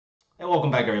And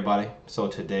welcome back, everybody. So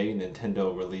today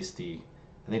Nintendo released I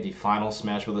think the final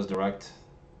Smash Bros. Direct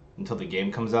until the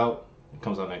game comes out. It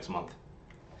comes out next month.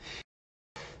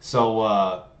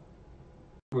 So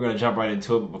we're gonna jump right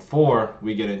into it, but before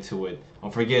we get into it,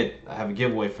 don't forget I have a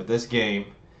giveaway for this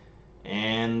game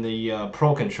and the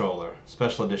Pro Controller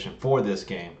Special Edition for this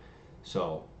game.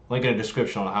 So link in the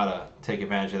description on how to take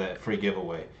advantage of that free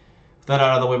giveaway. With that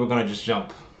out of the way, we're gonna just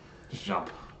jump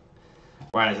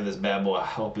right into this bad boy. I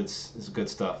hope it's good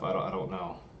stuff. I don't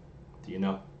know. Do you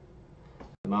know?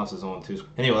 The mouse is on two.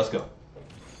 Anyway, let's go.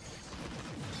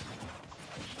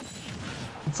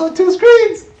 It's on two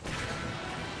screens.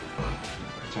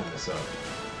 Turn this up.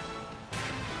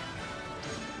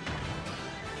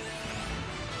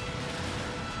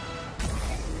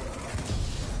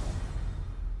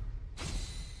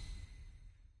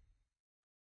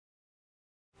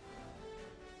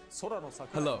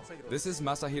 Hello, this is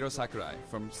Masahiro Sakurai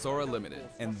from Sora Limited,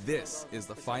 and this is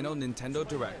the final Nintendo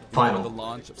Direct before the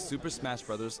launch of Super Smash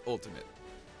Bros. Ultimate.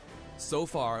 So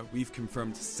far, we've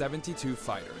confirmed 72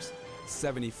 fighters,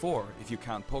 74 if you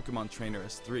count Pokemon Trainer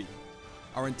as 3.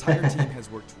 Our entire team has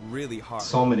worked really hard.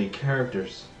 So many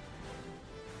characters.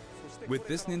 With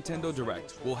this Nintendo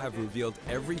Direct, we'll have revealed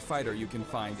every fighter you can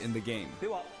find in the game.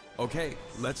 Okay,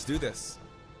 let's do this.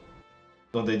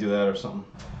 Don't they do that or something?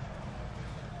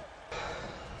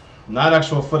 Not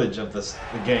actual footage of the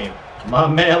game. My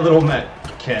man, Little Matt,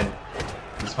 Ken.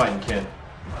 He's fighting Ken.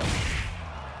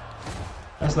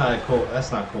 That's not cool.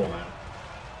 That's not cool, man.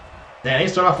 Damn, they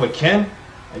start off with Ken?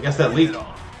 I guess that leak.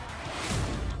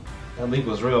 That leak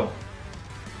was real.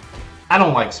 I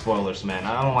don't like spoilers, man.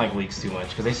 I don't like leaks too much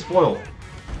because they spoil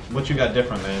what you got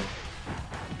different, man.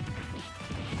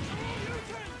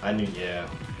 I knew, yeah.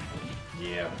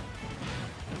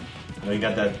 I know you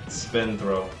got that spin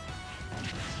throw.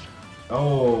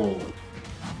 Oh,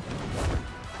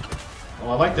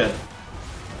 I like that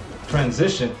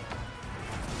transition.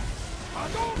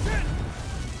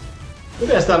 We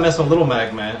gotta stop messing with Little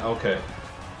Mac, man. Okay.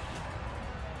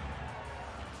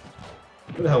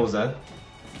 What the hell was that?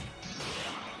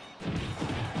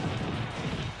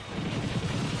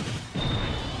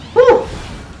 Woo!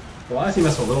 Why is he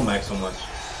messing with Little Mac so much?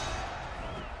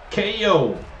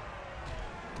 KO!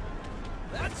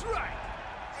 That's right.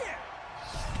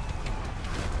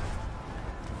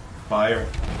 Fire.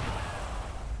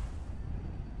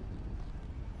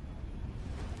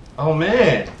 Oh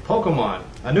man, Pokemon.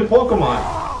 A new Pokemon.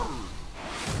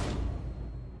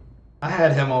 I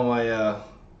had him on my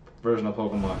version of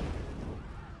Pokemon.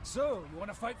 So, you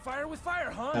want to fight fire with fire,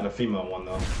 huh? I had a female one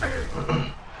though.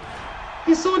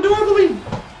 He's so adorably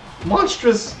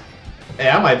monstrous. Hey,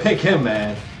 I might pick him,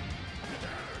 man.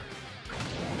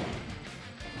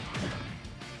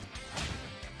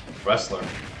 Wrestler.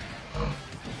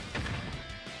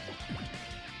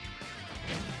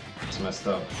 It's messed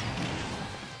up.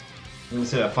 Let me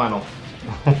see that final.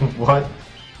 What?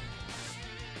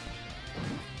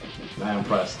 Not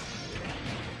impressed.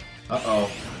 Uh-oh.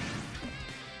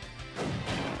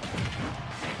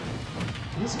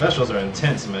 These specials are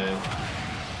intense, man.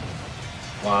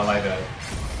 Wow, I like that.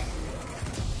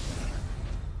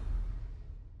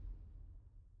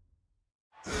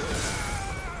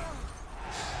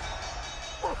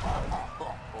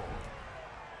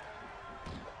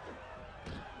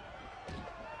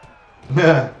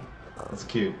 That's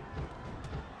cute.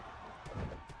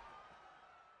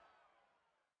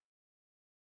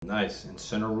 Nice.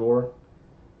 Incineroar.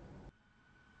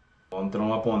 I'm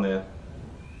throwing up on there.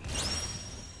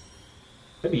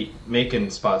 Maybe making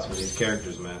spots for these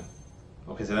characters, man.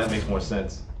 Okay, so that makes more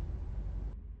sense.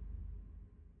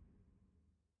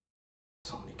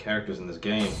 So many characters in this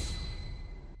game.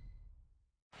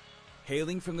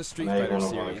 Hailing from the Street Fighter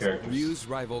series, Ryu's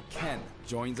rival Ken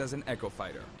joins as an Echo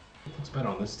Fighter. It's better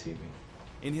on this TV.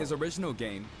 In his original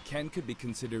game, Ken could be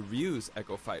considered Ryu's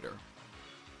Echo Fighter.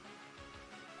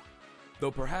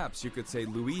 Though perhaps you could say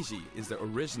Luigi is the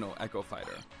original Echo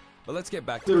Fighter. But let's get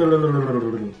back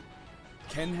to it.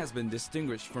 Ken has been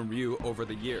distinguished from Ryu over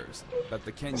the years, but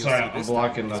the Ken you'll see this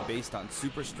time is based on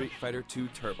Super Street Fighter 2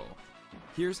 Turbo.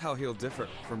 Here's how he'll differ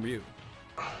from Ryu.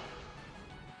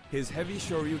 His heavy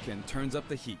Shoryuken turns up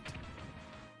the heat.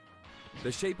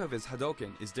 The shape of his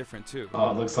Hadouken is different too.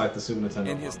 Oh, it looks like the Super Nintendo.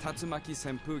 And his Tatsumaki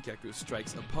Senpukyaku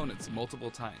strikes opponents multiple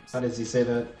times. How does he say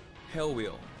that? Hell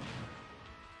Wheel.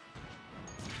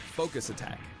 Focus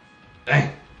Attack.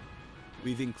 Dang.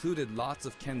 We've included lots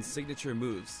of Ken's signature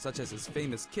moves, such as his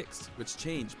famous kicks, which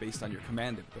change based on your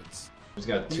command inputs.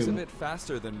 He's a bit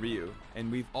faster than Ryu,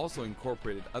 and we've also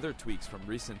incorporated other tweaks from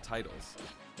recent titles.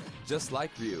 Just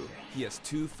like Ryu, he has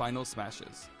 2 final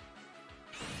smashes.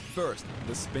 First,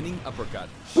 the spinning uppercut,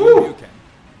 Junkiu.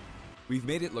 We've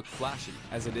made it look flashy,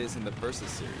 as it is in the Versus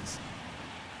series.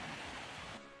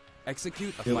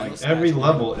 Execute a final smash every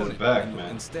level opponent is back, and man.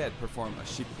 Instead, perform a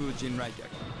Shippu Jinraigeki.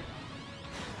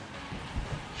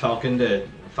 Falcon dead.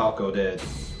 Falco dead.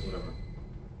 Whatever.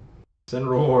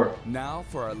 Incineroar. Now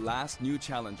for our last new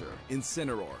challenger,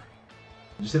 Incineroar.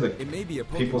 Did you see the It may be a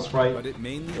people Pokemon, sprite? but it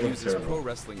mainly It looks uses terrible. pro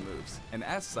wrestling moves, and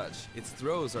as such, its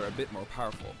throws are a bit more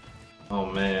powerful. Oh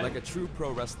man. Like a true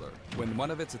pro wrestler, when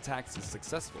one of its attacks is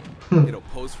successful, it'll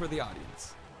pose for the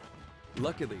audience.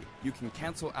 Luckily, you can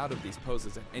cancel out of these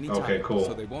poses at any time, Okay, cool.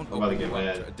 so they won't I'm about to open get you up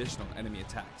mad. to additional enemy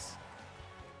attacks.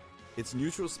 Its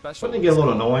neutral special Wouldn't it get a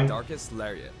little is called annoying? Darkest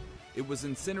Lariat. It was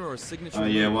Incineroar's signature Oh,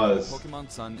 yeah, it move in the was. Pokemon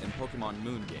Sun and Pokemon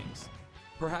Moon games.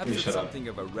 Perhaps You it's shut up. something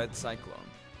of a red cyclone.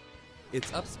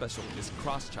 Its up special is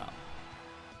Cross Chop.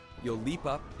 You'll leap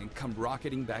up and come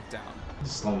rocketing back down.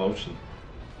 Slow motion.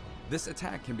 This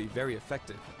attack can be very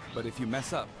effective, but if you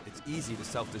mess up, it's easy to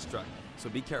self-destruct, so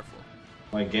be careful.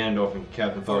 Like Ganondorf and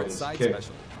Captain For its Falcon's side kick.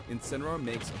 special, Incineroar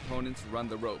makes opponents run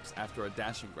the ropes after a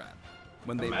dashing grab.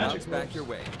 When The they magic bounce back ropes. your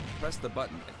way, press the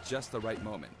button at just the right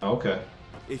moment. Okay.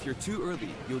 If you're too early,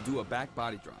 you'll do a back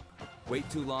body drop. Wait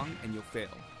too long and you'll fail.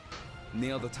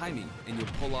 Nail the timing and you'll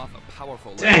pull off a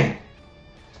powerful Dang!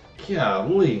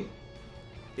 Golly.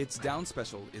 Its down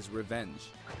special is Revenge.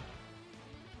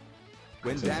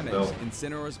 When This is damaged, dope.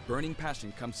 Incineroar's Burning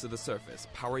Passion comes to the surface,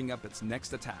 powering up its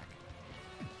next attack.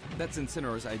 That's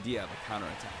Incineroar's idea of a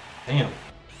counterattack. Damn.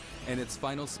 And its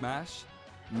final smash,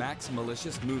 Max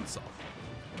Malicious Moonsault.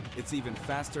 It's even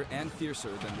faster and fiercer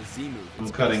than the Z move. I'm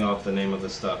it's cutting based on. off the name of the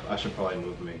stuff. I should probably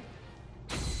move me.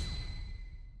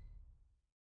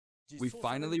 We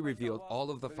finally revealed all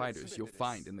of the fighters you'll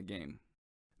find in the game.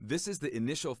 This is the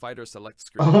initial fighter select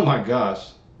screen. Oh my gosh.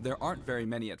 There aren't very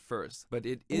many at first, but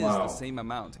it is Wow. the same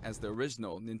amount as the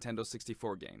original Nintendo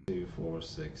 64 game. 2, 4,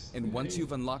 6. And once 8.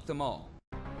 you've unlocked them all,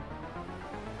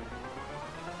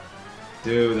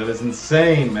 Dude, that is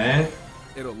insane, man.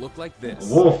 it'll look like this.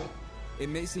 Wolf. It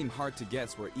may seem hard to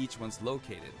guess where each one's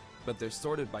located, but they're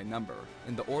sorted by number,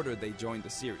 in the order they joined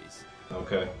the series.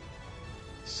 Okay.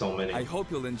 So many. I hope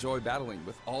you'll enjoy battling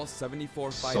with all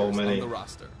 74 So fighters on many. the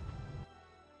roster.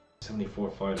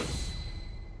 74 fighters.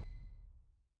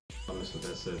 I missed what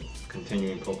that said.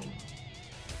 Continuing Pokemon.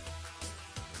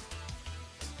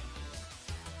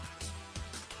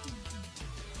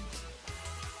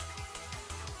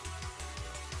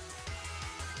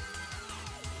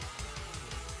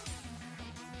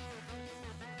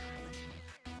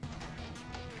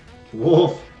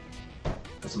 Wolf!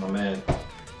 That's my man.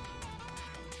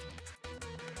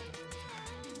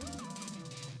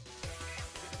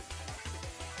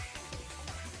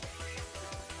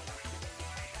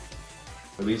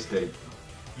 Release date.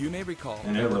 You may recall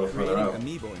And they they're a were little further creating out.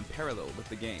 Amiibo in parallel with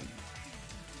the game.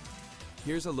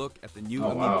 Here's a look at the new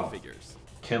Oh, Amiibo wow. figures.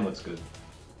 Ken looks good.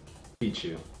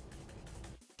 Pichu.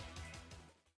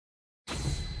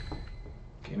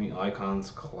 Gaming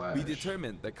icons clash. We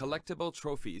determined that collectible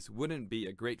trophies wouldn't be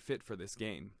a great fit for this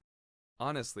game.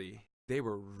 Honestly, they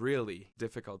were really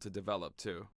difficult to develop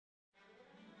too.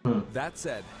 That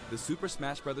said, the Super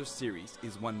Smash Bros. Series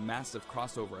is one massive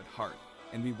crossover at heart,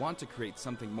 and we want to create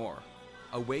something more.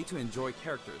 A way to enjoy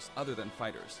characters other than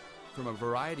fighters, from a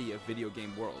variety of video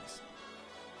game worlds.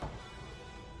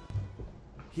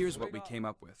 Here's what we came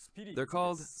up with. They're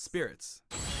called Spirits.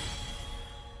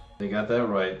 They got that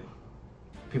right.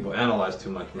 People analyze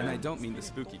too much, man. And I don't mean the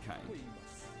spooky kind.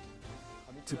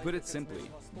 To put it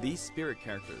simply, these spirit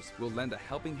characters will lend a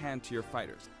helping hand to your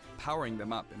fighters, powering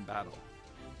them up in battle.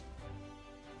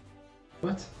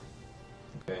 What?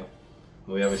 Okay.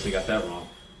 Well, we obviously got that wrong.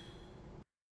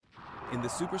 In the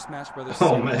Super Smash Bros.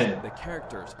 Oh, series, man. the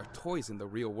characters are toys in the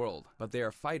real world, but they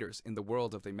are fighters in the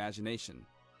world of the imagination.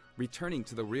 Returning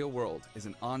to the real world is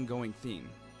an ongoing theme.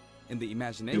 In the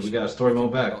imagination, Dude, we got a story you can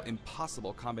mode back. battle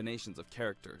impossible combinations of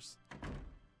characters.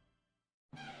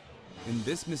 In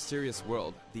this mysterious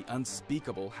world, the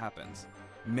unspeakable happens.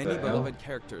 Many The hell? beloved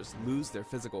characters lose their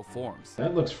physical forms.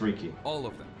 That looks freaky. All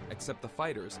of them, except the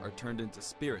fighters, are turned into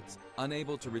spirits,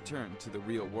 unable to return to the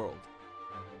real world.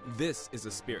 This is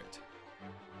a spirit.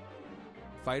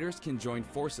 Fighters can join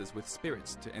forces with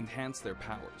spirits to enhance their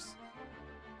powers.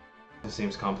 It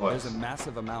seems complex. There's a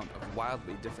massive amount of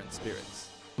wildly different spirits.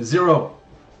 0!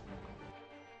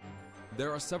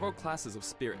 There are several classes of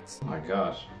spirits. Oh my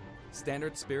gosh.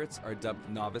 Standard spirits are dubbed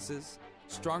novices.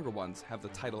 Stronger ones have the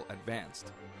title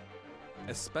advanced.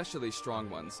 Especially strong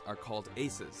ones are called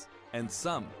aces, and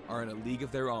some are in a league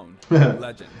of their own,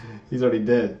 legend. He's already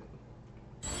dead.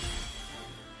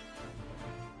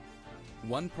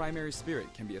 One primary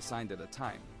spirit can be assigned at a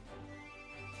time.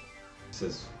 This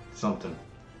is something.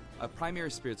 A primary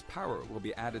spirit's power will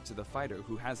be added to the fighter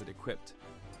who has it equipped.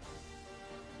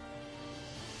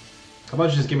 How about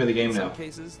you just give me the game now? In some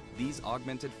cases, these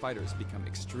augmented fighters become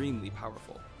extremely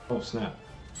powerful. Oh snap.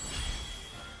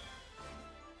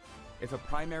 If a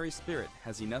primary spirit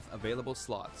has enough available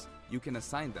slots, you can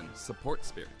assign them support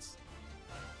spirits.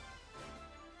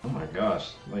 Oh my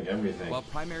gosh, like everything. While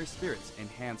primary spirits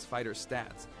enhance fighter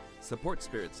stats, support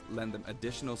spirits lend them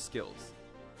additional skills.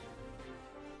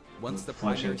 Once the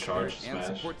primary spirit and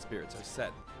support spirits are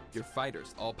set, your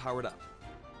fighter's all powered up.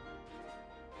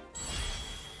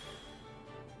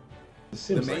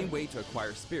 The main way to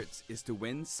acquire spirits is to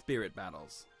win spirit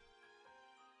battles.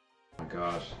 Oh my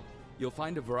gosh. You'll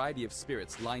find a variety of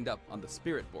spirits lined up on the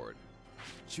spirit board.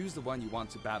 Choose the one you want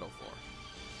to battle for.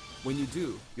 When you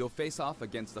do, you'll face off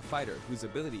against a fighter whose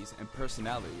abilities and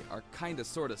personality are kinda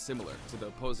sorta similar to the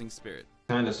opposing spirit.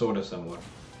 Kinda sorta similar.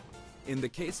 In the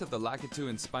case of the Lakitu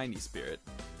and Spiny spirit,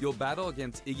 you'll battle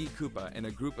against Iggy Koopa and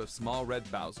a group of small red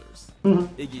Bowsers.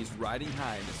 Iggy's riding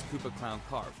high in his Koopa Clown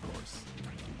car, of course.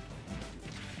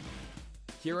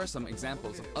 Here are some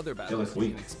examples of other battles you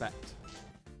can expect.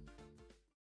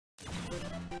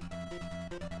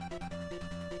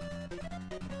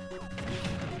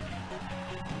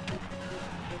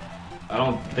 I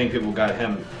don't think people got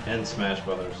him in Smash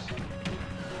Brothers.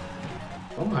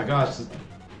 Oh my gosh,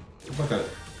 it's like a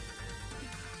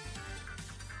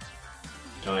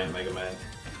giant Mega Man.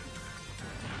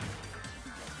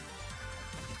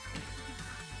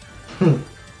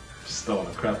 Just throwing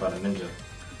the crap out of Ninja.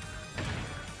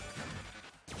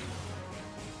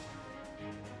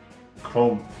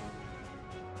 Chrome.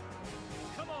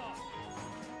 Come on.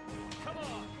 Come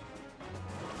on.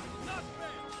 Not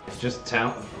bad. It's just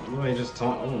talent. Look at just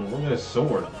taunt. Oh, look at his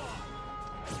sword.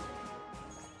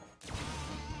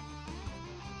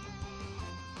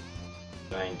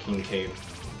 Giant King Cave.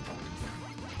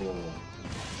 Cool.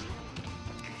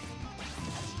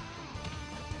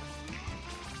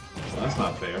 Well, that's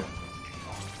not fair.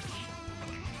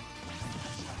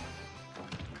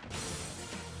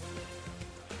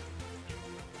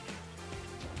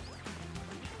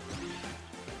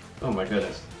 Oh my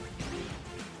goodness.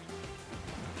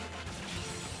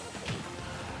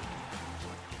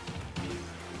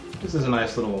 This is a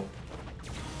nice little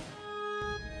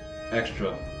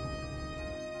extra.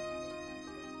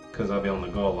 Because I'll be on the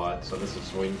go a lot, so this is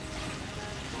sweet.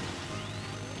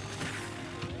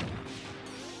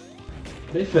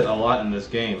 They fit a lot in this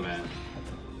game, man.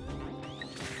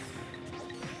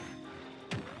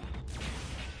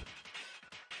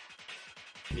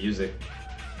 Music.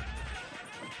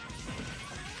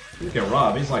 Look at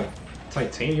Rob, he's like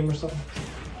titanium or something.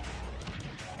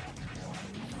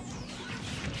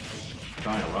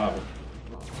 Giant Rob.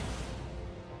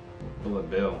 Bullet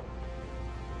Bill.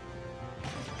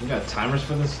 You got timers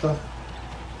for this stuff?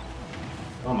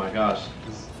 Oh my gosh,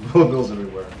 there's Bullet Bills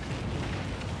everywhere.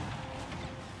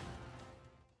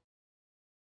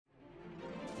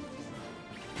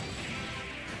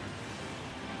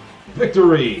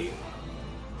 Victory!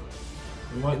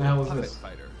 What the hell is this?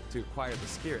 Fighter to acquire the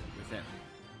spirit within.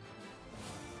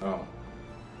 Oh.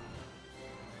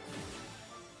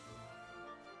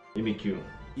 Junkiu.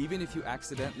 Even if you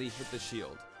accidentally hit the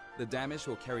shield, the damage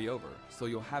will carry over, so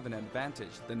you'll have an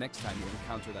advantage the next time you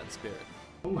encounter that spirit.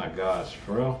 Oh my gosh,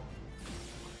 for real?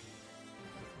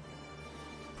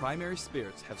 Primary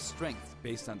spirits have strength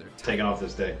based on their type. Taking off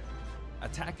this day.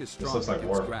 Attack is strong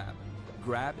against grab.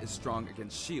 Grab is strong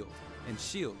against shield, and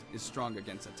shield is strong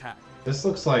against attack. This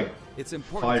looks like it's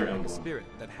important Fire to pick Emblem. a spirit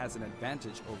that has an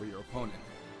advantage over your opponent.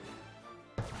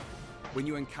 When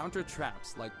you encounter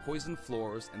traps like poison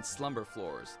floors and slumber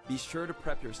floors, be sure to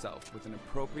prep yourself with an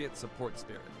appropriate support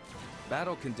spirit.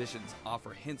 Battle conditions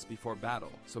offer hints before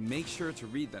battle, so make sure to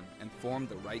read them and form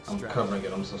the right strategy. I'm covering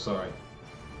it, I'm so sorry.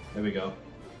 There we go.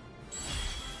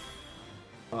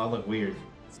 Oh, I look weird.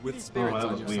 With spirits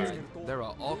on your side, there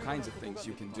are all kinds of things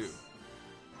you can do.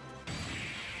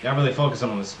 Yeah, I'm really focusing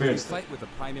on the spirits. Fight with a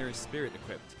primary spirit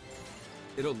equipped.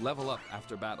 It'll level up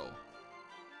after battle.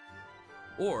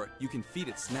 Or you can feed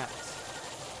it snacks.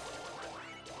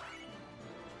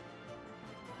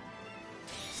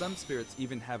 Some spirits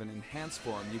even have an enhanced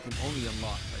form you can only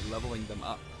unlock by leveling them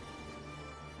up.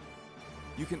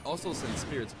 You can also send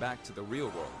spirits back to the real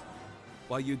world.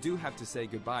 While you do have to say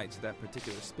goodbye to that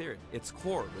particular spirit, its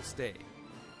core will stay.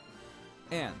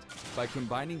 And by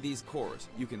combining these cores,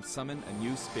 you can summon a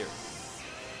new spirit.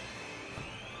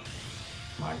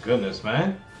 My goodness,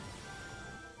 man.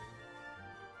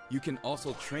 You can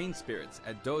also train spirits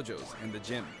at dojos and the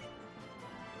gym.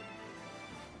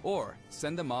 Or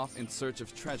send them off in search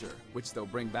of treasure, which they'll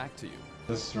bring back to you.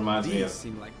 This reminds me of These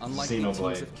seem like unlikely Xenoblade.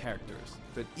 teams of characters,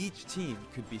 but each team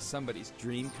could be somebody's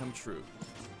dream come true.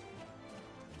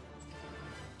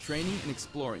 Training and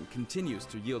exploring continues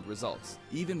to yield results,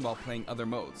 even while playing other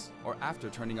modes, or after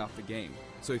turning off the game.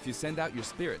 So if you send out your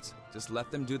spirits, just let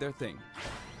them do their thing.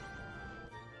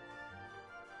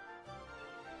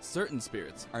 Certain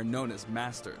spirits are known as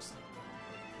masters.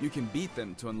 You can beat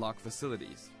them to unlock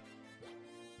facilities.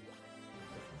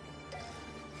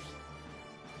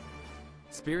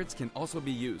 Spirits can also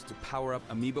be used to power up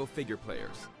amiibo figure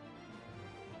players.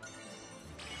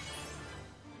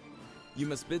 You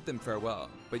must bid them farewell,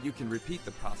 but you can repeat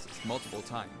the process multiple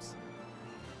times.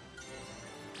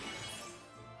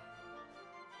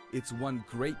 It's one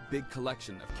great big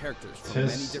collection of characters from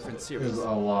many different series.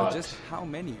 A lot. But just how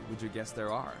many would you guess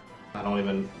there are? I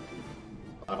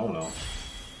don't know.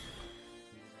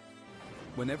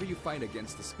 Whenever you fight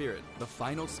against the spirit, the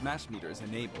final smash meter is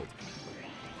enabled.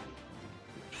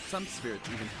 Some spirits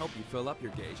even help you fill up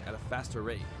your gauge at a faster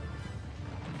rate.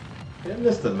 Isn't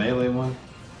this the melee one?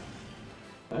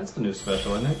 That's the new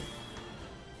special, isn't it?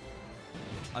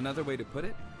 Another way to put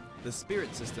it, the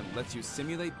spirit system lets you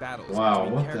simulate battles Wow,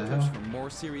 between what the characters hell? from more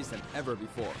series than ever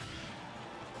before.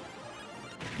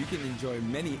 You can enjoy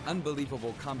many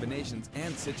unbelievable combinations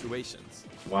and situations.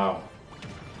 Wow.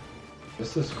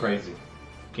 This is crazy.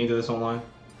 Can you do this online?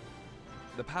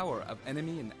 The power of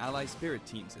enemy and ally spirit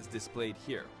teams is displayed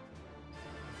here.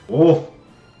 Oh!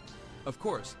 Of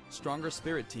course, stronger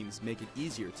spirit teams make it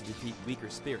easier to defeat weaker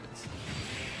spirits.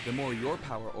 The more your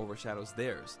power overshadows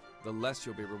theirs, the less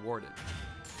you'll be rewarded.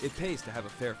 It pays to have a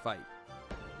fair fight.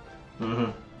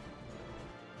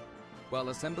 While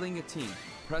assembling a team,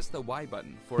 press the Y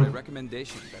button for a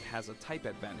recommendation that has a type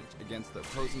advantage against the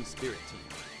opposing spirit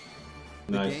team.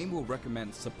 The Nice. game will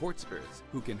recommend support spirits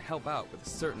who can help out with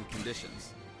certain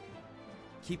conditions.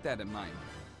 Keep that in mind.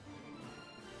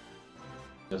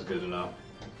 That's good to know.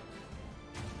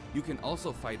 You can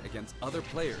also fight against other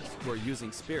players who are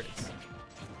using spirits.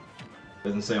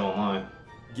 Doesn't say online.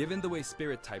 Given the way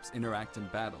spirit types interact in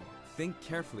battle, think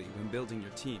carefully when building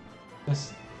your team,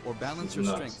 This or balance is your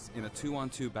nuts. strengths in a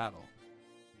 2-on-2 battle.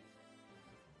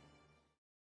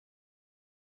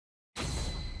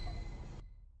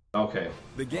 Okay.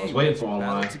 The I was game waiting lets for you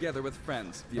battle online. together with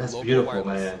friends via That's local beautiful,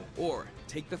 wireless, man. or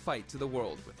take the fight to the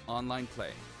world with online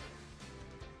play.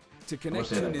 To connect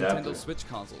they two had Nintendo adapter. Switch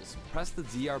consoles, press the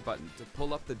ZR button to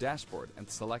pull up the dashboard and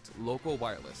select local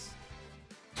wireless.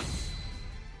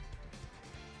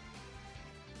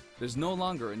 There's no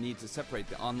longer a need to separate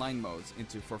the online modes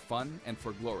into for fun and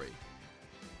for glory.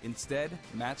 Instead,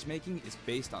 matchmaking is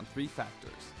based on 3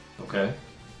 factors. Okay.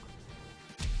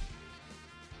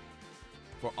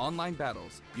 For online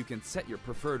battles, you can set your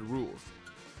preferred rules.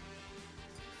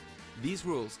 These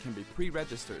rules can be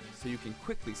pre-registered so you can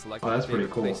quickly select your that's pretty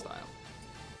favorite cool. playstyle.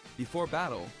 Before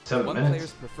battle, 7 one minutes.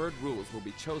 player's preferred rules will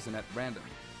be chosen at random,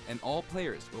 and all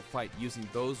players will fight using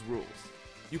those rules.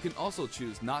 You can also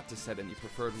choose not to set any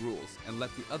preferred rules and let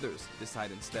the others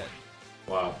decide instead.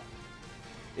 Wow.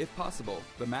 If possible,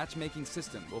 the matchmaking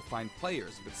system will find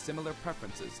players with similar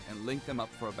preferences and link them up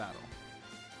for a battle.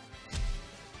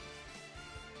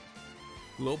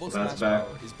 Global That's Smash back.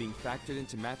 Power is being factored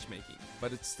into matchmaking,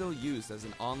 but it's still used as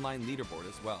an online leaderboard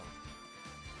as well.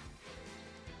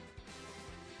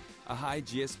 A high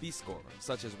GSP score,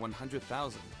 such as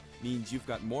 100,000, means you've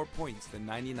got more points than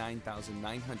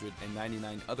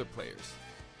 99,999 other players.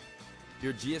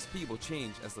 Your GSP will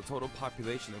change as the total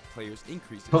population of players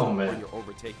increases Oh, or man. you're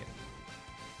overtaken.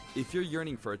 If you're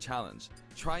yearning for a challenge,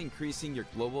 try increasing your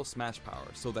global smash power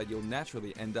so that you'll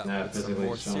naturally end up Yeah, with some physically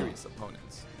more shown. serious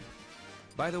opponents.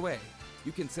 By the way,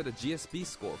 you can set a GSP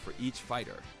score for each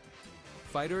fighter.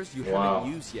 Fighters you Wow.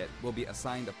 haven't used yet will be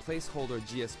assigned a placeholder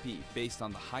GSP based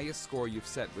on the highest score you've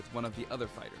set with one of the other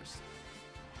fighters.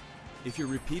 If you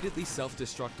repeatedly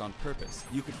self-destruct on purpose,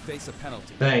 you could face a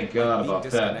penalty. Thank like God being about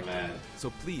that, disconnected. man. So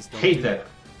please don't Hate do that.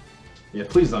 Yeah,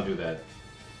 please don't do that.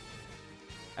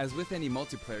 As with any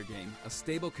multiplayer game, a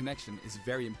stable connection is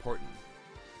very important.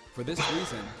 For this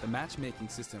reason, the matchmaking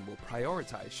system will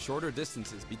prioritize shorter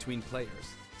distances between players.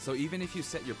 So even if you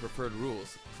set your preferred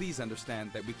rules, please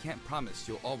understand that we can't promise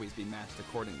you'll always be matched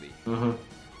accordingly. It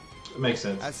makes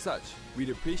sense. As such, we'd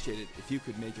appreciate it if you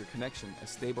could make your connection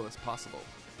as stable as possible.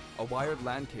 A wired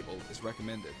LAN cable is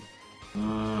recommended.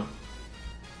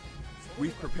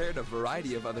 We've prepared a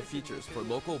variety of other features for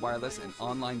local wireless and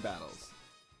online battles.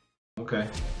 Okay.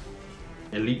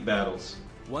 Elite battles.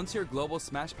 Once your global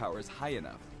smash power is high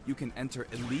enough, you can enter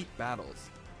elite battles.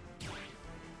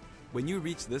 When you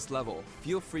reach this level,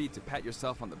 feel free to pat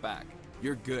yourself on the back.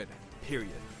 You're good.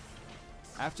 period.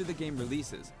 After the game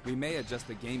releases, we may adjust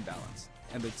the game balance,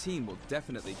 and the team will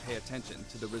definitely pay attention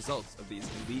to the results of these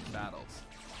elite battles.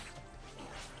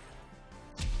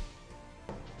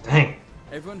 Dang.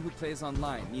 Everyone who plays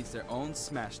online needs their own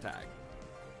smash tag.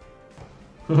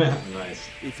 Nice.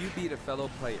 If you beat a fellow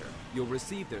player, you'll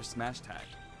receive their smash tag.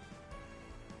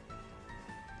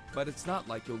 But it's not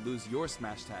like you'll lose your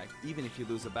smash tag even if you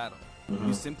lose a battle.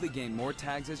 You simply gain more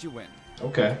tags as you win.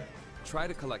 Okay. Try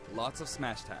to collect lots of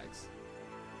smash tags.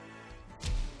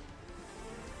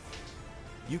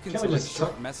 You can select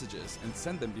short messages and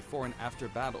send them before and after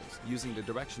battles using the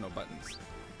directional buttons.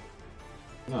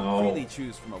 No. Freely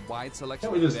choose from a wide selection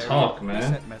Can't we of just talk,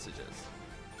 preset messages.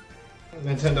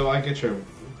 Nintendo, I get your...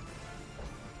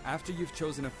 After you've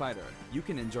chosen a fighter, you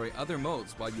can enjoy other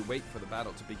modes while you wait for the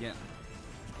battle to begin.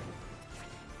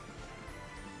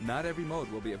 Not every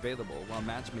mode will be available while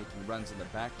matchmaking runs in the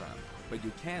background, but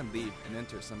you can leave and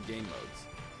enter some game modes.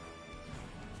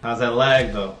 How's that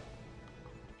lag, though?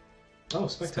 Oh,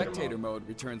 spectator mode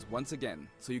returns once again,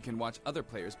 so you can watch other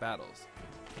players' battles.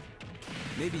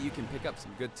 Maybe you can pick up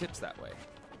some good tips that way.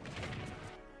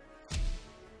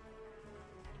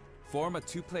 Form a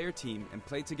 2-player team and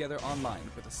play together online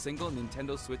with a single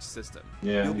Nintendo Switch system.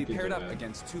 Yeah, you'll be paired up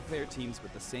against 2-player teams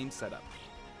with the same setup.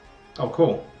 Oh,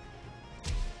 cool.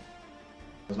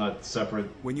 It's not separate.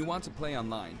 When you want to play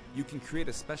online, you can create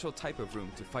a special type of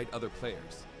room to fight other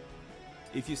players.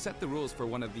 If you set the rules for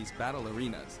one of these battle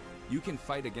arenas, you can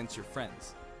fight against your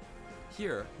friends.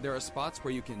 Here, there are spots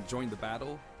where you can join the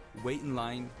battle, wait in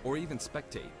line, or even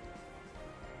spectate.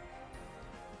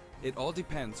 It all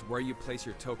depends where you place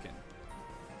your token.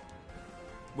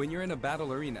 When you're in a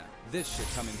battle arena, this should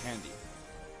come in handy.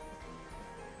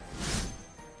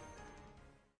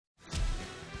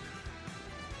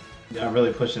 Yeah, I'm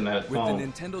really pushing that phone. With the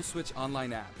Nintendo Switch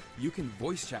Online app, you can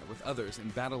voice chat with others in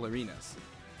battle arenas.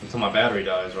 Until my battery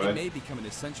dies, right? It may become an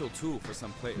essential tool for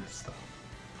some players.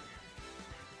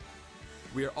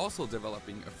 We are also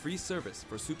developing a free service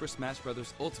for Super Smash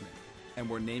Bros. Ultimate, and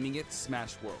we're naming it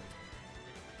Smash World.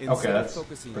 Instead of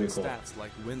focusing on stats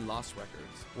like win-loss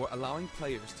records, we're allowing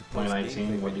players to post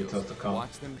gameplay videos,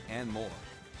 watch them, and more.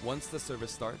 Once the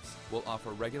service starts, we'll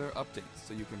offer regular updates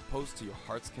so you can post to your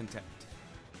heart's content.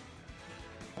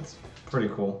 That's pretty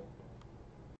cool.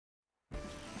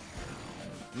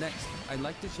 Next, I'd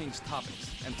like to change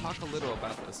topics and talk a little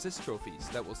about assist trophies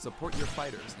that will support your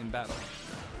fighters in battle.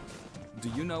 Do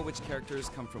you know which characters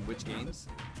come from which games?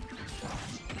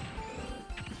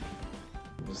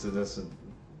 This is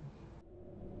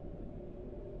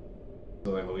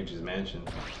like Luigi's Mansion.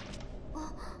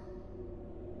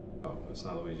 Oh, it's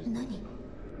not Luigi's Mansion.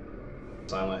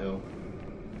 Silent Hill.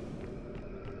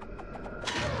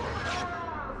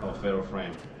 Oh, Fatal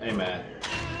Frame. Hey, man.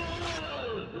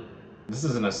 This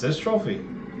is an assist trophy?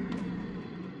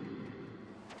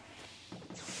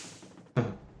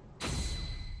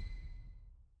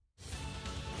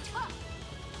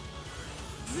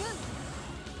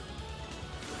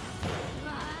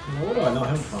 Where do I know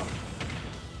him from?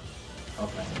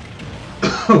 Okay.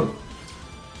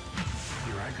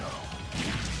 Here I go.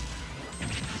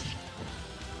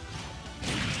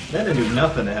 That didn't do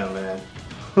nothing to him, man.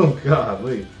 Oh, God,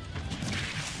 wait.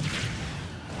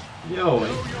 Yo,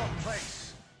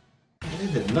 he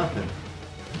did nothing.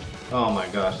 Oh my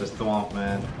gosh, this thwomp,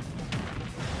 man.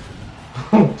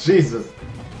 Oh, Jesus.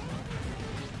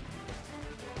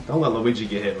 Don't let Luigi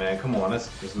get hit, man. Come on, that's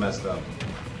just messed up.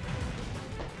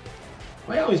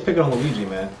 Why you always picking on Luigi,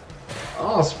 man?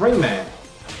 Oh, Spring Man.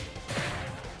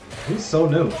 He's so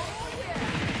new. Might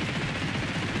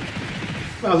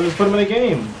as well just put him in a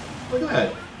game. Look at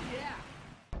that.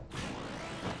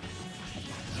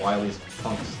 Wily's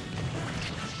punks.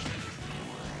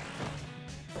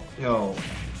 Yo,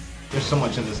 there's so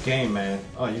much in this game, man.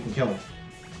 Oh, you can kill him.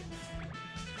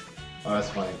 Oh, that's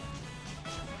funny.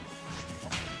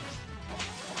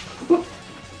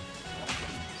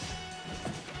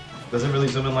 Does it really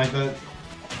zoom in like that?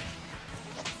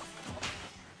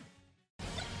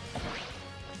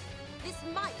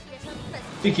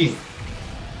 Vicky!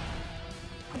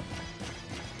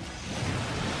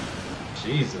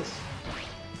 Jesus.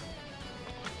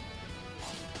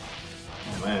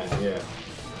 Oh man, yeah.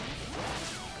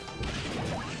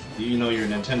 Do you know your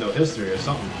Nintendo history or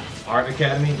something? Art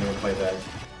Academy? Never played that.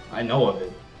 I know of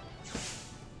it.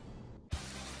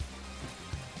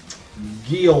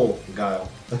 Guile.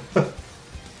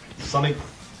 Sonic.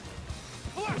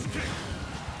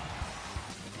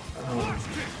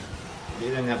 They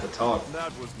didn't have to talk.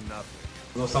 That was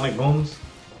nothing. No Sonic Booms?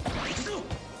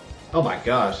 Oh my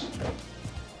gosh.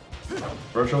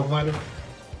 Virtual Fighter?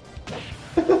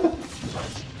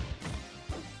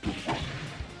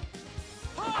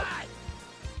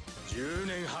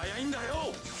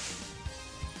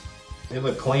 They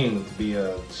look clean to be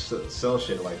cell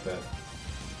shit like that.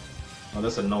 Oh,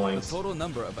 that's annoying. The total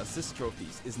number of assist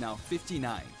trophies is now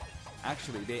 59.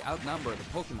 Actually, they outnumber the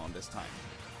Pokemon this time.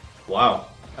 Wow.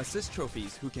 Assist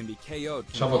trophies who can be KO'd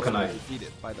can Shovel also be Knight.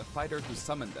 defeated by the fighter who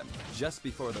summoned them just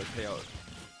before they're KO'd.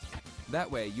 That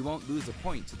way, you won't lose a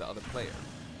point to the other player.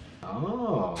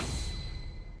 Oh.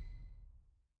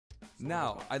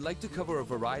 Now, I'd like to cover a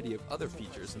variety of other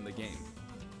features in the game.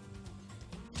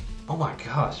 Oh my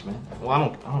gosh, man. Well, I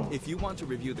don't. If you want to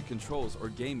review the controls or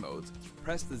game modes,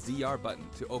 press the ZR button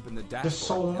to open the dashboard There's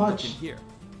so and much. look in here.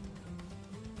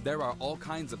 There are all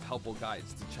kinds of helpful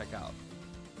guides to check out.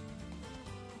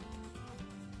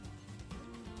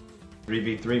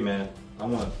 3v3, man. I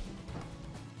want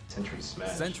Century Smash.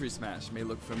 Century Smash may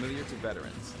look familiar to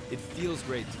veterans. It feels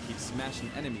great to keep smashing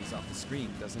enemies off the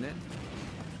screen, doesn't it?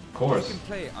 Of course. You can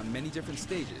play on many different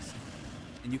stages,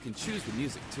 and you can choose the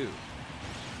music too.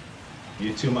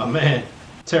 You too, my man.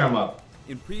 Tear him up.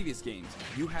 In previous games,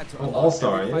 you had to Oh, unlock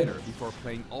All-Star, every yeah. fighter before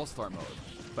playing All-Star mode,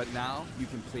 but now you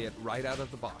can play it right out of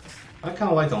the box. I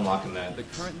kind of like unlocking that. The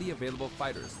currently available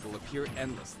fighters will appear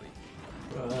endlessly.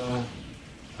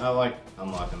 I like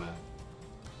unlocking that.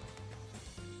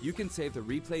 You can save the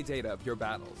replay data of your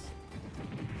battles.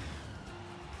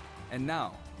 And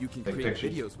now, you can Take create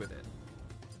pictures. videos with it.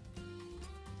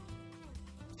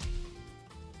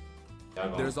 Yeah,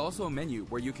 There's also a menu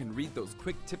where you can read those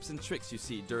quick tips and tricks you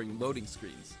see during loading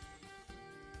screens.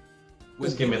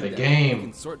 Just give me given the them, game. You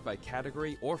can sort by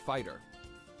category or fighter.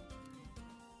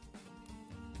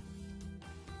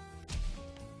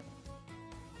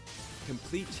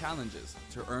 Complete challenges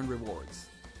to earn rewards.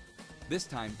 This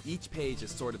time, each page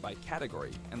is sorted by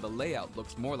category, and the layout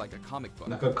looks more like a comic book.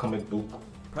 Like a comic book.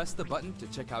 Press the button to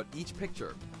check out each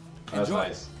picture. That's Enjoy.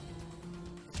 nice.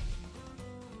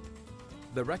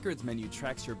 The records menu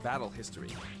tracks your battle history.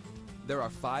 There are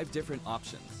 5 different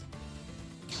options.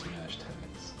 Smash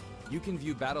tags. You can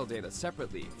view battle data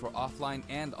separately for offline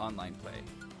and online play.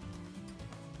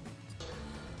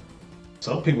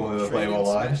 Some people who play Trade in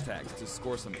online. smash tags to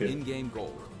score some Okay. in-game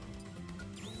gold.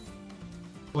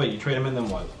 Wait, you trade them in, then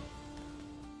what?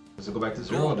 Does it go back to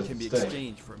zero or Gold does can it be stay?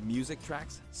 exchanged for music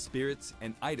tracks, spirits,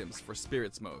 and items for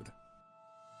spirits mode.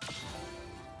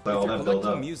 Let If all you're that build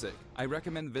collecting up. music, I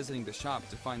recommend visiting the shop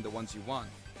to find the ones you want,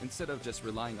 instead of just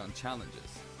relying on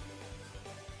challenges.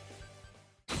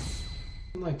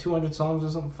 Like 200 songs or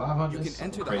something, 500. You can something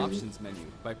enter the crazy. options menu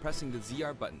by pressing the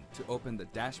ZR button to open the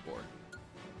dashboard.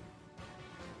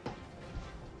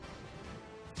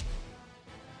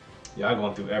 Yeah, I'm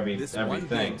going through This one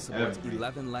everything. game supports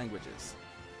 11 languages.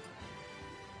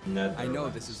 I know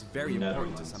this is very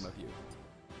important to some of you.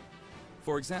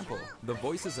 For example, the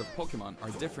voices of Pokemon are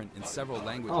different in several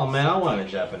languages. Oh man, I want a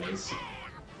Japanese.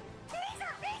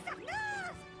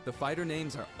 The fighter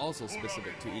names are also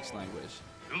specific to each language.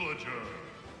 Villager.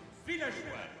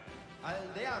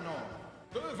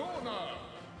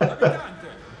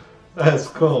 That's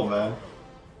cool, man.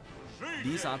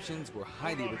 These options were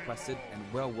highly requested and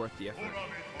well worth the effort.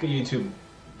 Good YouTube.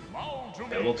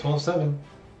 Level 12-7.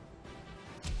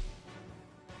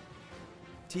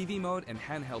 TV mode and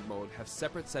handheld mode have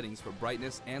separate settings for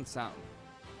brightness and sound.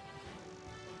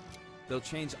 They'll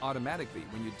change automatically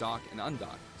when you dock and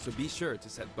undock, so be sure to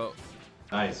set both.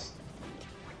 Nice.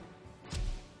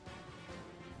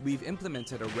 We've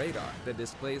implemented a radar that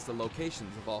displays the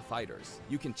locations of all fighters.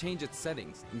 You can change its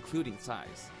settings, including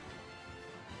size.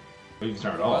 You can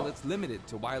turn it While off. it's limited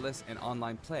to wireless and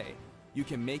online play, you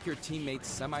can make your teammates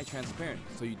semi-transparent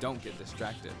so you don't get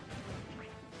distracted.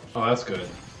 Oh, that's good.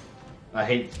 I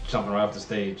hate jumping right off the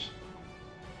stage.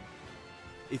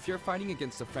 If you're fighting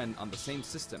against a friend on the same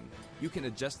system, you can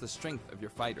adjust the strength of your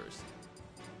fighters.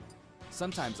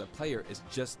 Sometimes a player is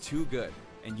just too good,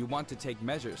 and you want to take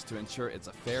measures to ensure it's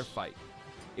a fair fight.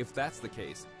 If that's the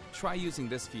case, try using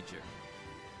this feature.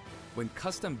 When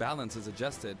custom balance is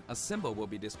adjusted, a symbol will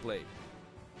be displayed.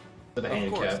 For the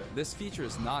Of course, handicap. this feature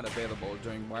is not available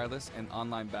during wireless and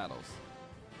online battles.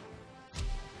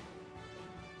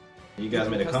 You guys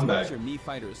can made a customize comeback. your Mii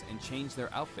fighters and change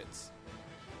their outfits.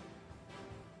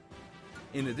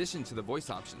 In addition to the voice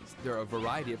options, there are a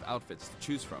variety of outfits to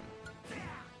choose from.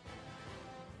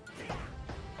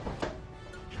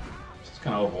 It's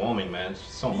kind of overwhelming, man. It's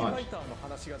so much.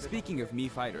 Speaking of Mii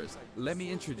fighters, let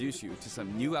me introduce you to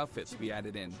some new outfits we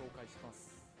added in.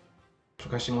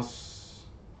 Shokashimasu.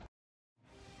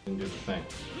 Didn't do the thing.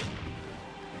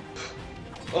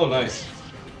 Oh, nice.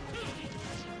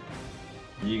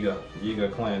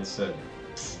 Yiga clan set.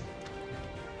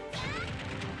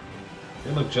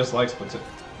 They look just like Splatoon.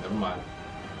 Never mind.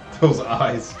 Those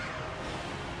eyes.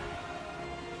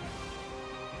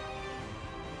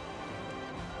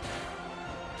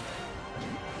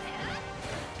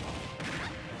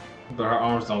 But her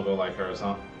arms don't go like hers,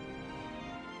 huh?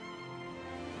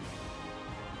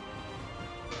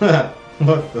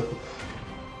 What the?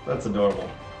 That's adorable.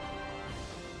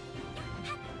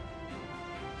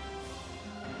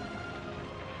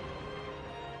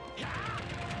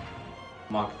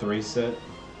 Mach 3 set.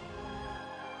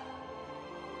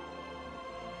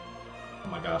 Oh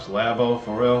my gosh, Labo,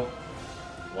 for real?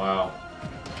 Wow.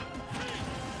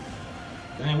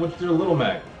 Dang, what's your little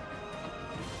Mac?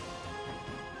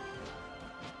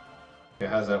 Okay,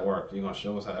 how's that work? You gonna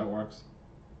show us how that works?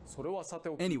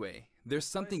 Anyway, there's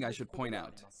something I should point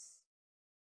out.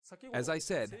 As I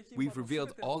said, we've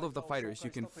revealed all of the fighters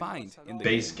you can find in the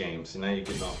base games, and now you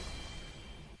can know.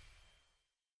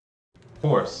 Of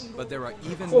course. But there are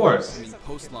even more coming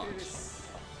post-launch.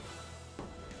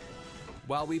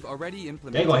 While we've already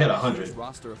implemented a huge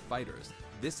roster of fighters,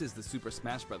 this is the Super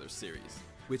Smash Bros. Series,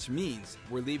 which means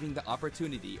we're leaving the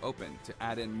opportunity open to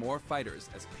add in more fighters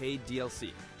as paid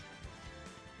DLC.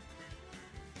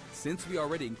 Since we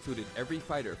already included every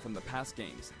fighter from the past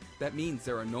games, that means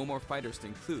there are no more fighters to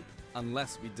include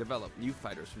unless we develop new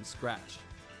fighters from scratch.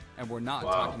 And we're not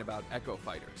talking about Echo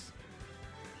fighters.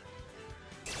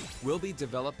 We'll be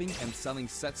developing and selling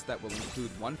sets that will include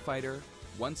one fighter,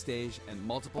 one stage, and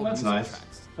multiple music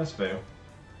tracks. That's fair.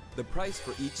 The price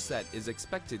for each set is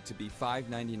expected to be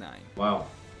 $5.99. Wow.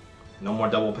 No more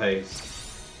double pays.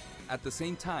 At the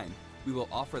same time, we will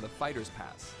offer the Fighters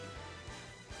Pass.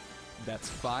 That's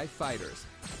 5 fighters,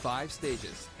 5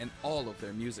 stages, and all of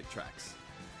their music tracks.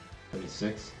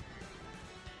 36.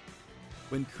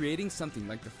 When creating something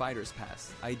like the Fighters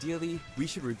Pass, ideally, we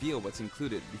should reveal what's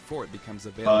included before it becomes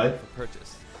available for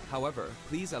purchase. However,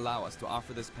 please allow us to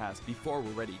offer this pass before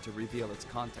we're ready to reveal its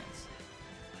contents.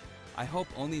 I hope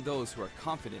only those who are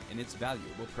confident in its value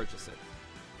will purchase it.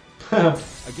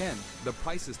 Again, the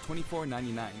price is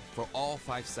 $24.99 for all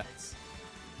 5 sets.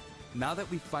 Now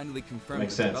that we've finally confirmed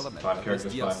the development of this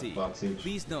DLC,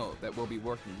 please know that we'll be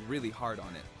working really hard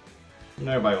on it.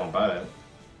 Everybody won't buy that.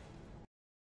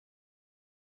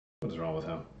 What is wrong with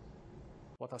him?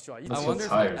 I wonder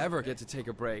if I'll ever get to take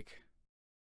a break.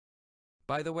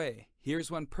 By the way,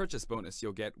 here's one purchase bonus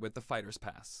you'll get with the Fighters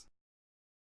Pass.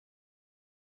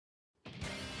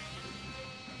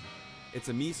 It's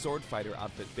a Mii Sword Fighter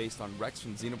outfit based on Rex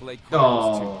from Xenoblade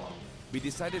Chronicles 2. We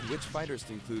decided which fighters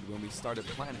to include when we started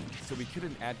planning, so we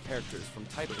couldn't add characters from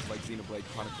titles like Xenoblade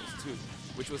Chronicles 2,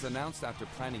 which was announced after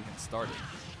planning had started.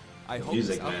 I hope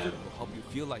this outfit will help you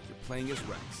feel like you're playing as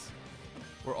Rex.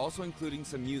 We're also including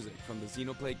some music from the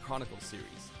Xenoblade Chronicles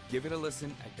series. Give it a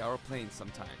listen at Gower Plains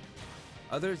sometime.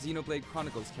 Other Xenoblade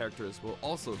Chronicles characters will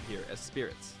also appear as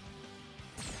spirits.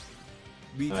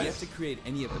 We've yet to create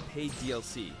any of the paid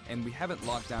DLC, and we haven't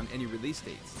locked down any release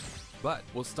dates. But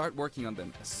we'll start working on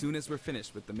them as soon as we're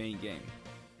finished with the main game.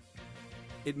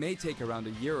 It may take around a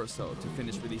year or so to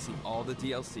finish releasing all the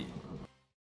DLC.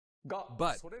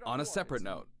 But on a separate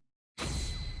note,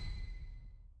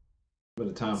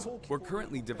 we're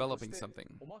currently developing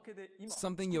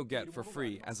something you'll get for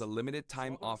free as a limited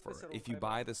time offer if you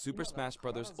buy the Super Smash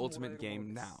Bros. Ultimate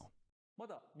game now.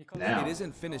 It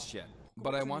isn't finished yet,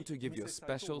 but I want to give you a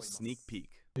special sneak peek.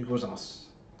 I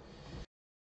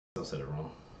said it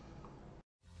wrong.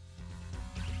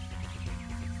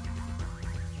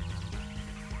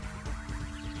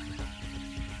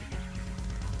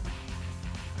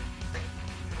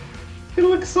 He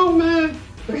looks so mad.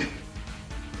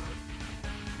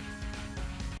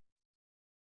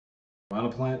 Piranha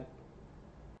Plant?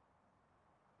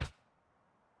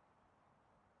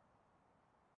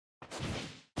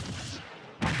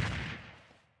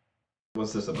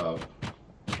 What's this about?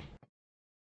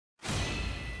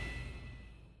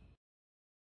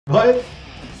 What?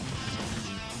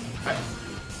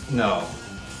 No.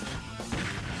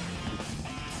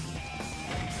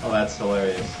 Oh, that's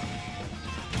hilarious.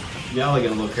 Y'all are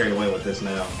getting a little carried away with this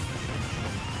now.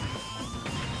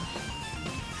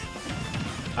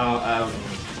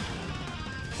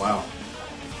 Wow.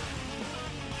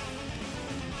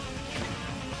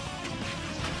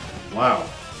 Wow.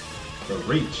 The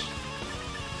reach.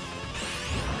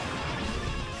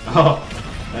 Oh,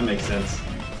 that makes sense.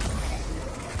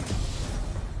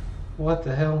 What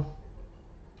the hell?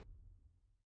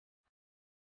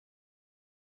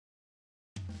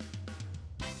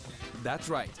 That's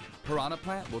right. Piranha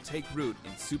Plant will take root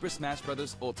in Super Smash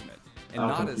Bros. Ultimate, and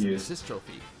not as an assist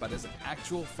trophy, but as an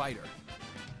actual fighter.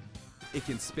 It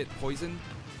can spit poison,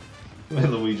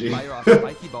 fire off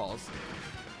spiky balls,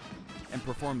 and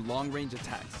perform long-range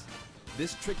attacks.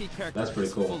 This tricky character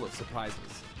is full of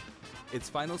surprises. Its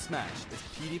final smash is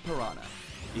PD Piranha.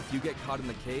 If you get caught in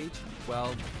the cage,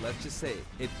 well, let's just say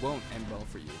it won't end well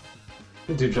for you.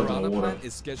 Dude jumped in Piranha the water. Plant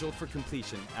is scheduled for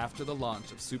completion after the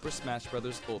launch of Super Smash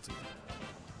Bros. Ultimate.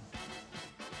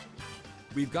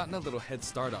 We've gotten a little head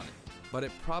start on it, but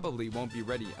it probably won't be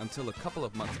ready until a couple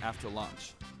of months after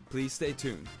launch. Please stay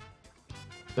tuned.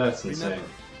 That's insane. Remember,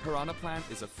 Piranha Plant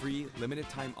is a free,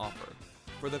 limited-time offer.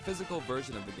 For the physical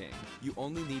version of the game, you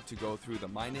only need to go through the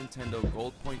My Nintendo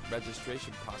Gold Point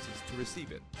registration process to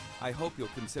receive it. I hope you'll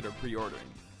consider pre-ordering.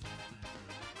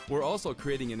 We're also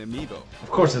creating an amiibo. Of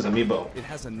course it's amiibo. It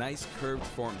has a nice curved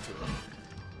form to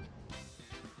it.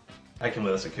 I can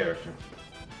live as a character.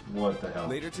 What the hell?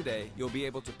 Later today, you'll be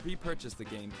able to pre-purchase the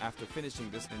game after finishing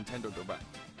this Nintendo Direct.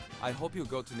 I hope you'll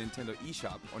go to Nintendo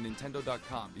eShop or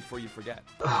Nintendo.com before you forget.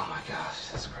 Oh my gosh,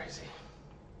 that's crazy.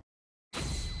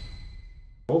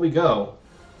 Before we go,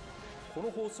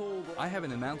 I have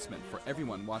an announcement for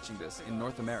everyone watching this in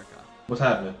North America. what's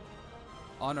happening?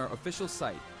 On our official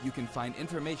site, you can find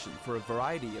information for a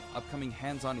variety of upcoming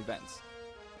hands-on events.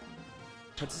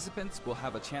 Participants will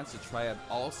have a chance to try out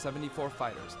all 74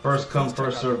 fighters. First come, Please check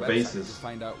first out serve the website basis. to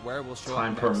find out where we'll show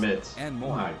Time up next permits. and Oh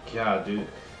more. my god, dude.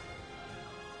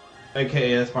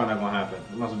 AKA, that's probably not gonna happen.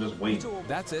 I might as well just wait.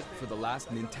 That's it for the last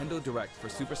Nintendo Direct for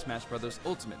Super Smash Bros.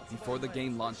 Ultimate before the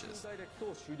game launches.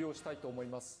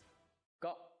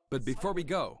 But before we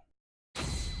go,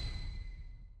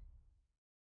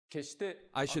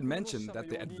 I should mention that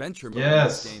the adventure mode in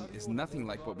this game is nothing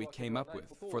like what we came up with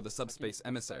for the Subspace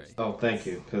Emissary. Oh, thank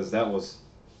you, because that was...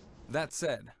 That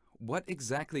said, what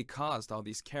exactly caused all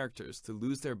these characters to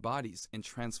lose their bodies and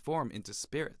transform into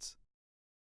spirits?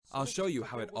 I'll show you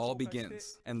how it all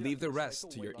begins, and leave the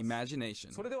rest to your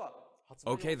imagination.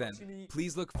 Okay then,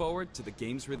 please look forward to the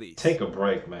game's release. Take a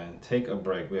break, man. Take a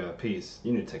break. We have peace.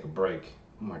 You need to take a break.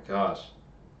 Oh my gosh.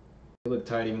 You look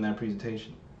tired even in that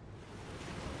presentation.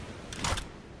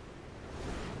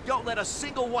 Don't let a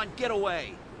single one get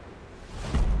away.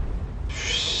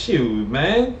 Shoot,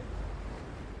 man.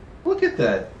 Look at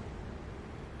that.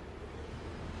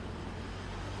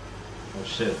 Oh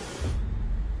shit.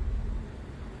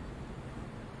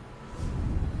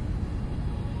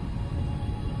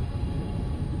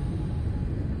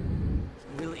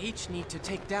 We'll each need to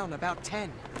take down about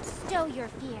 10. Stow your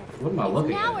fear. What am I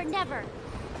looking Now at? or never.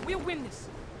 We'll win this.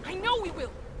 I know we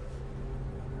will.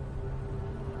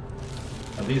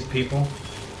 Are these people?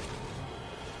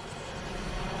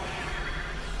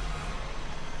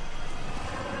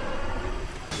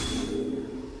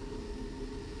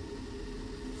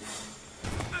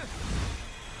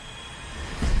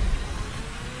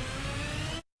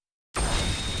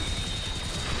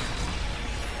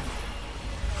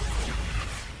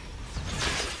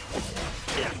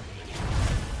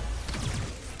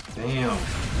 Damn.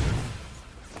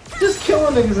 Just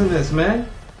killing niggas in this, man.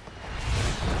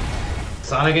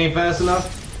 Sonic ain't fast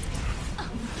enough.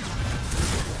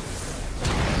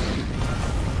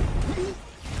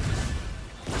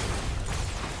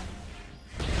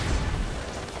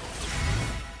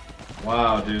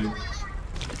 Wow, dude.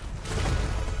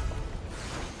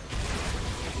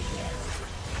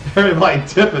 Everybody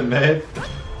tipping, man.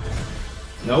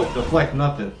 Nope, deflect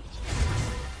nothing.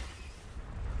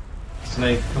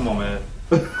 Snake, come on, man.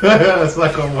 That's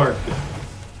not gonna work.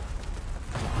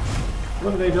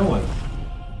 What are they doing?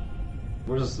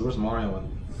 Where's Mario in?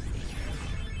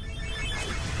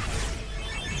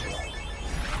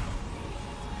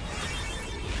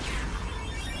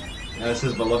 That's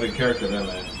his beloved character there,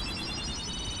 man.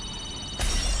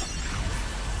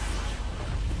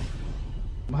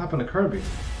 What happened to Kirby?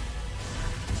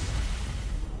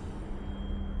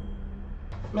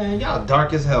 Man, y'all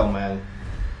dark as hell, man.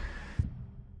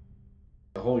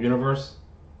 The whole universe?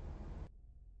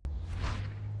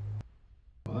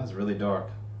 Well, that's really dark.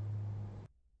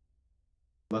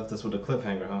 Left us with a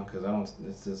cliffhanger, huh? Because I don't.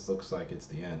 This just looks like it's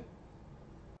the end.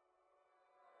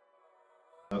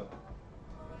 Oh.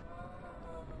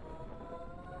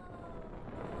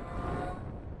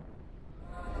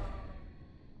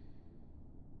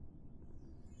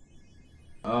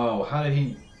 Oh, how did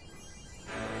he?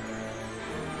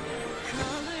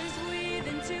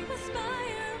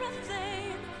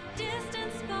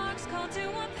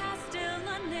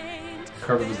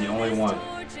 Kirby was the only one.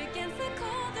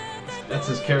 That's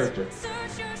his character.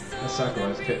 That's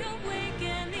Sakurai's kid.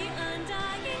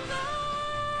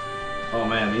 Oh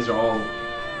man, these are all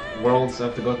worlds I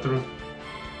have to go through.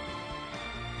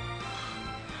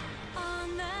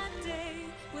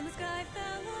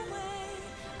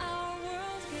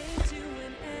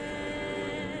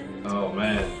 Oh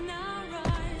man.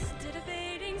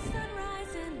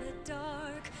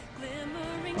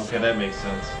 Okay, that makes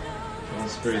sense. The whole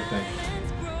spirit thing.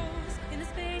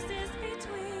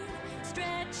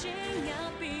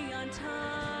 Time.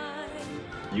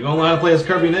 You gonna learn how to play as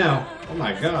Kirby now? Oh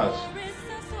my gosh.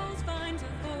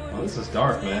 Oh, this is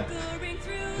dark, man.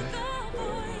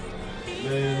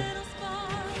 Man.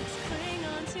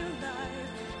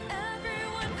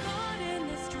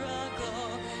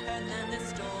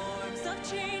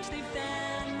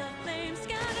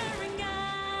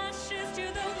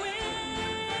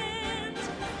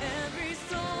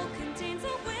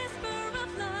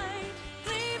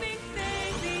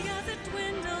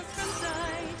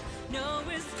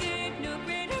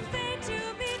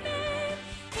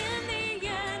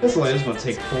 This like is gonna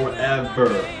take forever.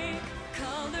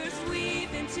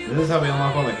 This is how we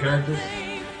unlock all the characters?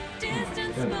 Oh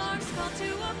my goodness.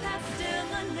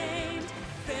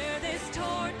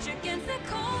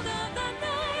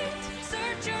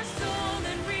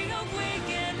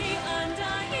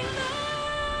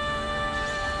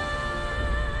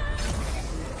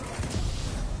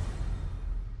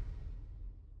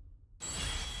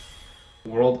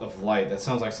 World of Light. That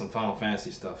sounds like some Final Fantasy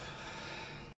stuff.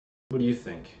 What do you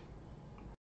think?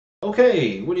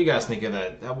 Okay, what do you guys think of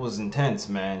that? That was intense,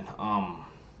 man. I'm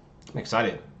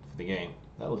excited for the game.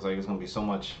 That looks like it's gonna be so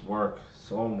much work.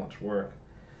 So much work.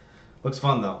 Looks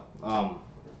fun though.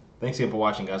 Thanks again for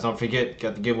watching, guys. Don't forget,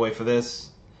 got the giveaway for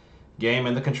this game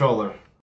and the controller.